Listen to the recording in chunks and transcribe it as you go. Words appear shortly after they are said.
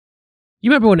You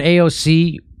remember when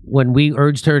AOC, when we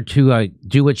urged her to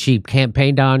do what she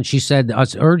campaigned on, she said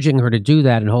us urging her to do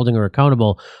that and holding her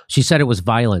accountable, she said it was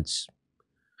violence.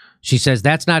 She says,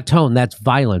 that's not tone, that's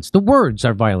violence. The words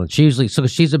are violence. So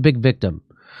she's a big victim.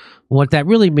 What that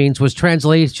really means was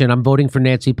translation. I'm voting for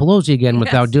Nancy Pelosi again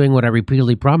without doing what I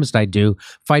repeatedly promised I'd do,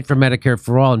 fight for Medicare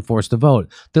for all and force the vote.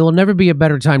 There will never be a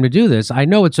better time to do this. I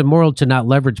know it's immoral to not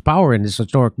leverage power in this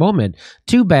historic moment.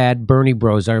 Too bad Bernie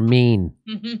bros are mean.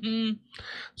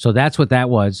 So that's what that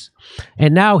was.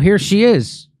 And now here she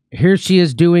is. Here she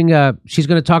is doing, she's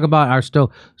going to talk about our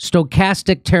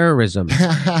stochastic terrorism.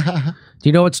 Do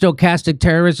you know what stochastic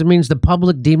terrorism means? The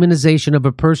public demonization of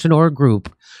a person or a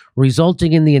group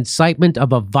resulting in the incitement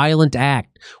of a violent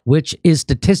act, which is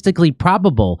statistically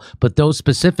probable, but those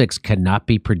specifics cannot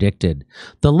be predicted.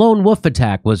 The lone wolf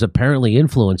attack was apparently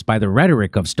influenced by the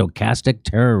rhetoric of stochastic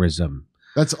terrorism.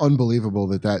 That's unbelievable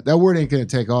that word ain't going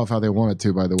to take off how they want it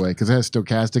to, by the way, because it has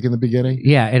stochastic in the beginning.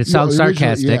 Yeah, and it sounds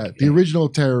sarcastic. The original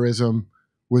terrorism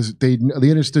was they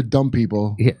understood dumb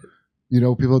people. Yeah. You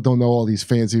know, people don't know all these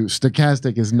fancy.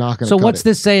 Stochastic is not going to. So what's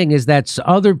this saying is that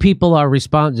other people are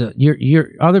responsible.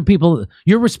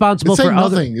 You're responsible for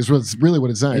nothing. Is what's really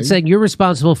what it's saying. It's saying you're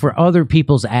responsible for other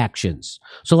people's actions.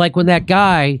 So like when that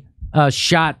guy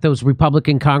shot those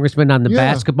Republican congressmen on the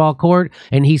basketball court,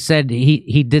 and he said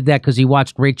he did that because he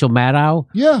watched Rachel Maddow.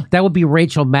 Yeah, that would be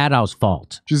Rachel Maddow's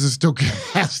fault. She's a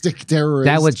stochastic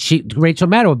terrorist. Rachel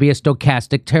Maddow would be a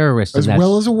stochastic terrorist, as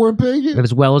well as a war pig.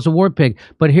 As well as a war pig.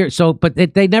 But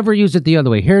they never use it the other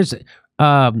way. Here's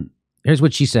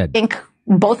what she said. I think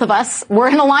both of us were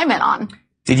in alignment on.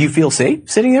 Did you feel safe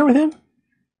sitting there with him?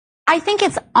 I think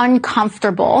it's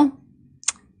uncomfortable.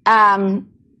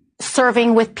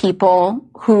 Serving with people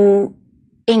who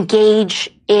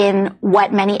engage in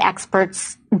what many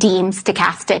experts deem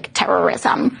stochastic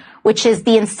terrorism, which is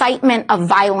the incitement of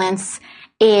violence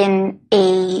using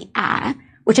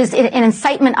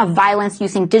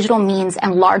digital means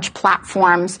and large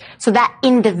platforms, so that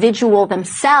individual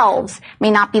themselves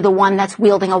may not be the one that's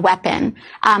wielding a weapon.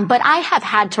 But I have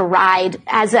had to ride,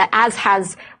 as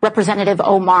has Representative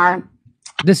Omar.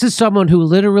 This is someone who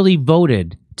literally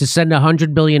voted to send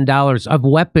 $100 billion of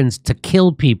weapons to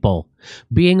kill people,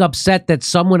 being upset that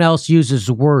someone else uses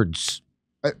words.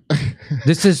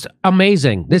 This is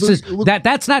amazing.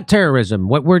 That's not terrorism.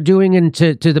 What we're doing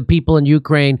to the people in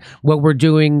Ukraine,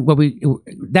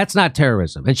 that's not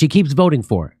terrorism. And she keeps voting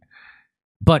for it.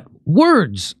 But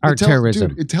words are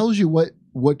terrorism. Dude, it tells you what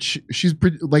she's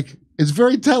like. It's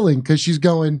very telling because she's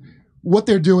going. What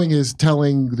they're doing is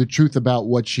telling the truth about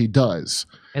what she does.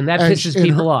 And that pisses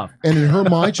people off. And in her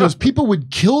mind, she goes, people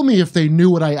would kill me if they knew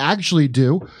what I actually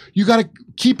do. You got to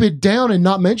keep it down and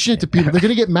not mention it to people. They're going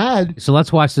to get mad. So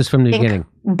let's watch this from the beginning.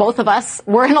 Both of us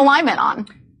were in alignment on.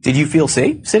 Did you feel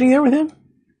safe sitting there with him?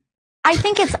 I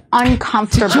think it's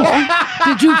uncomfortable.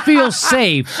 Did you feel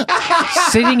safe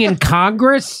sitting in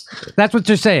Congress? That's what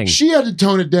they're saying. She had to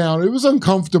tone it down. It was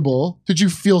uncomfortable. Did you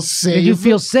feel safe? Did you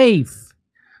feel safe?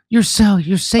 Your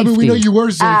safety. I mean, we know you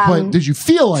were safe, but did you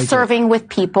feel like serving with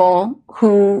people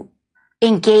who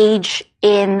engage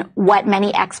in what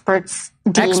many experts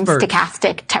deem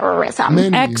stochastic terrorism?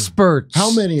 Experts.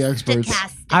 How many experts?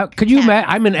 Could you imagine?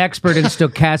 I'm an expert in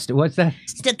stochastic. What's that?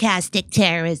 Stochastic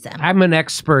terrorism. I'm an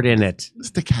expert in it.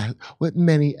 What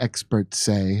many experts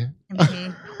say.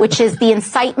 Which is the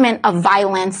incitement of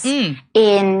violence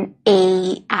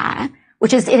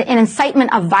which is an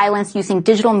incitement of violence using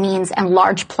digital means and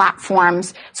large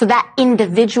platforms, so that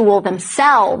individual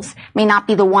themselves may not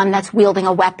be the one that's wielding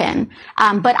a weapon.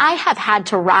 But I have had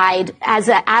to ride, as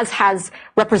has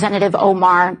Representative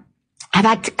Omar,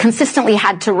 consistently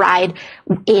had to ride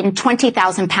in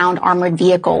 20,000-pound armored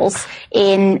vehicles,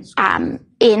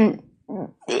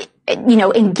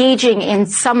 engaging in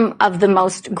some of the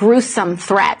most gruesome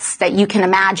threats that you can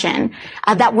imagine,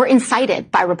 that were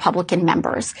incited by Republican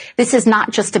members. This is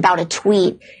not just about a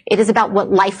tweet. It is about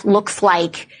what life looks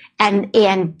like and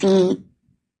the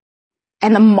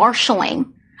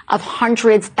marshaling of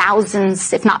hundreds,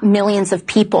 thousands, if not millions of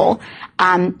people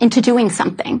into doing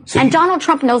something. And Donald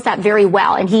Trump knows that very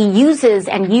well, and he used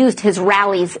his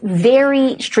rallies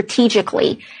very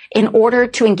strategically in order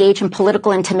to engage in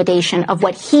political intimidation of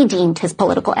what he deemed his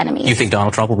political enemies. You think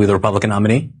Donald Trump will be the Republican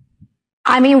nominee?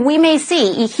 I mean, we may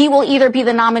see. He will either be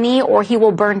the nominee or he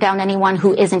will burn down anyone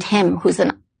who isn't him, who's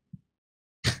the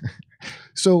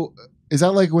So is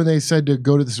that like when they said to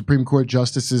go to the Supreme Court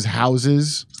justices'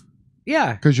 houses?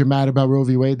 Yeah. Because you're mad about Roe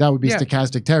v. Wade? That would be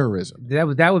stochastic terrorism.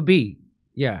 That would be,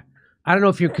 yeah. I don't know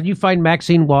if can you find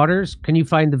Maxine Waters? Can you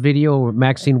find the video of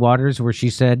Maxine Waters where she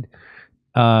said,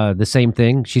 the same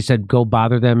thing. She said, go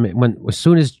bother them. As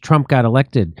soon as Trump got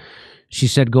elected, she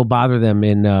said, go bother them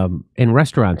in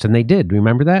restaurants. And they did.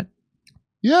 Remember that?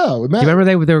 Yeah. Do you remember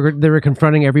they were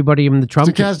confronting everybody in the Trump?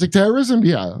 Stochastic terrorism?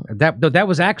 Yeah. That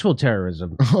was actual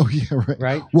terrorism. Oh, yeah,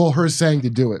 right. Well, her saying to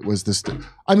do it was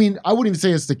I mean, I wouldn't even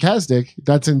say it's stochastic.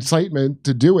 That's incitement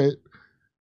to do it.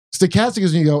 Stochastic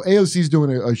is when you go, AOC's doing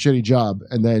a shitty job.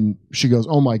 And then she goes,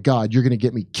 oh, my God, you're going to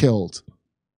get me killed.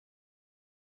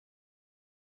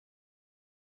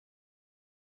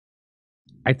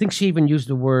 I think she even used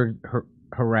the word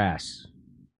harass.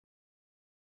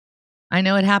 I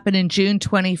know it happened in June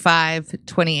 25,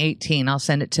 2018. I'll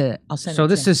send it to. So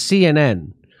this is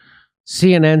CNN.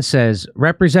 CNN says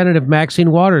Representative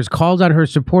Maxine Waters called on her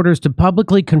supporters to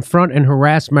publicly confront and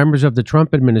harass members of the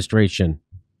Trump administration.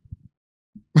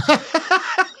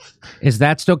 Is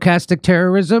that stochastic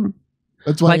terrorism?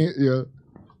 That's why. Yeah.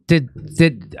 Did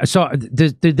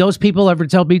those people ever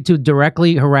tell me to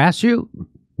directly harass you?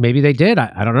 Maybe they did.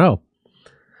 I don't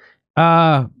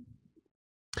know.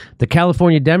 The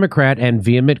California Democrat and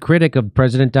vehement critic of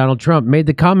President Donald Trump made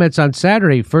the comments on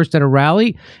Saturday, first at a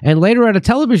rally and later at a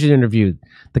television interview.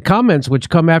 The comments, which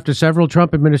come after several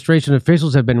Trump administration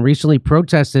officials have been recently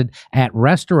protested at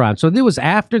restaurants. So it was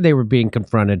after they were being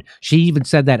confronted. She even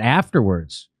said that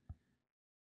afterwards.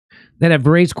 That have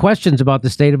raised questions about the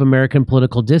state of American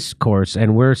political discourse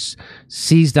and we're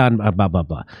seized on blah, blah,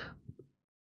 blah.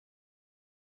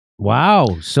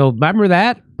 Wow. So remember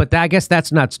that? But I guess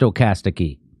that's not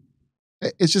stochastic-y.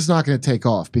 It's just not going to take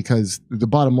off because the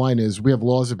bottom line is we have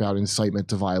laws about incitement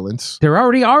to violence. There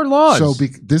already are laws. So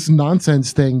this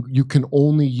nonsense thing you can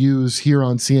only use here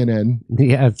on CNN.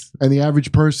 Yes. And the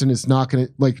average person is not going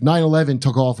to, like 9/11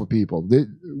 took off with people.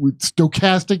 With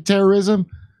stochastic terrorism,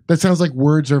 that sounds like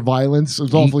words are violence.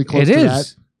 It's awfully close to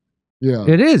that. Yeah.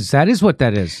 It is. That is what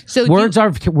that is. So words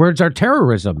are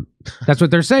terrorism. That's what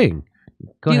they're saying.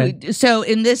 Go ahead. So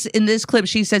in this clip,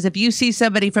 she says, if you see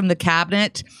somebody from the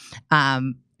cabinet at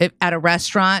a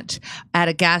restaurant, at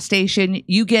a gas station,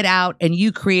 you get out and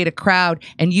you create a crowd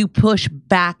and you push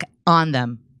back on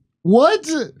them. What?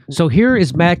 So here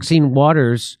is Maxine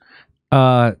Waters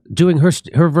doing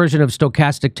her version of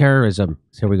stochastic terrorism.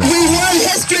 Here we go. We want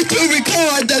history to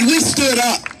record that we stood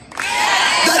up,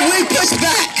 that we pushed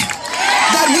back,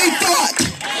 that we fought,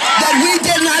 that we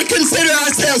did not consider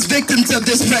ourselves victims of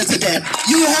this president.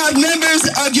 You have members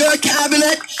of your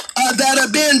cabinet that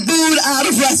have been booed out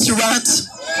of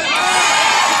restaurants,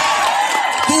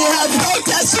 who have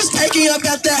protesters taking up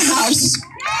at their house,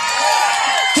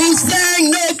 who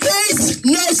sang no peace,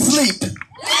 no sleep.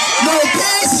 No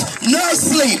peace, no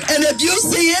sleep. And if you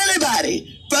see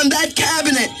anybody from that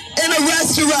cabinet in a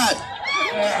restaurant,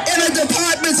 in a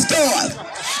department store,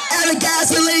 at a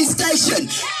gasoline station,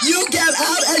 you get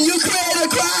out and you create a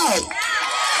crowd.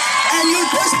 And you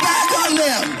push back on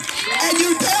them. And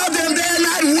you tell them they're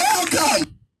not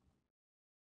welcome.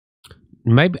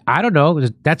 Maybe, I don't know.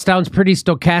 That sounds pretty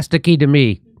stochastic-y to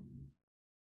me.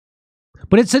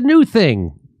 But it's a new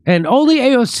thing. And only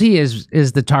AOC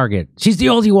is the target. She's the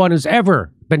only one who's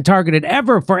ever been targeted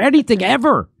ever for anything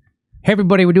ever. Hey,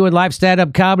 everybody, we're doing live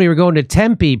stand-up comedy. We're going to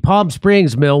Tempe, Palm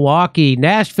Springs, Milwaukee,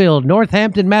 Nashville,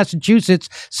 Northampton, Massachusetts,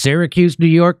 Syracuse, New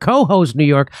York, Cohost, New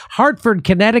York, Hartford,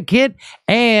 Connecticut,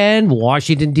 and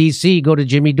Washington, D.C. Go to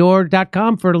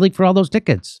jimmydore.com for a link for all those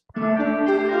tickets.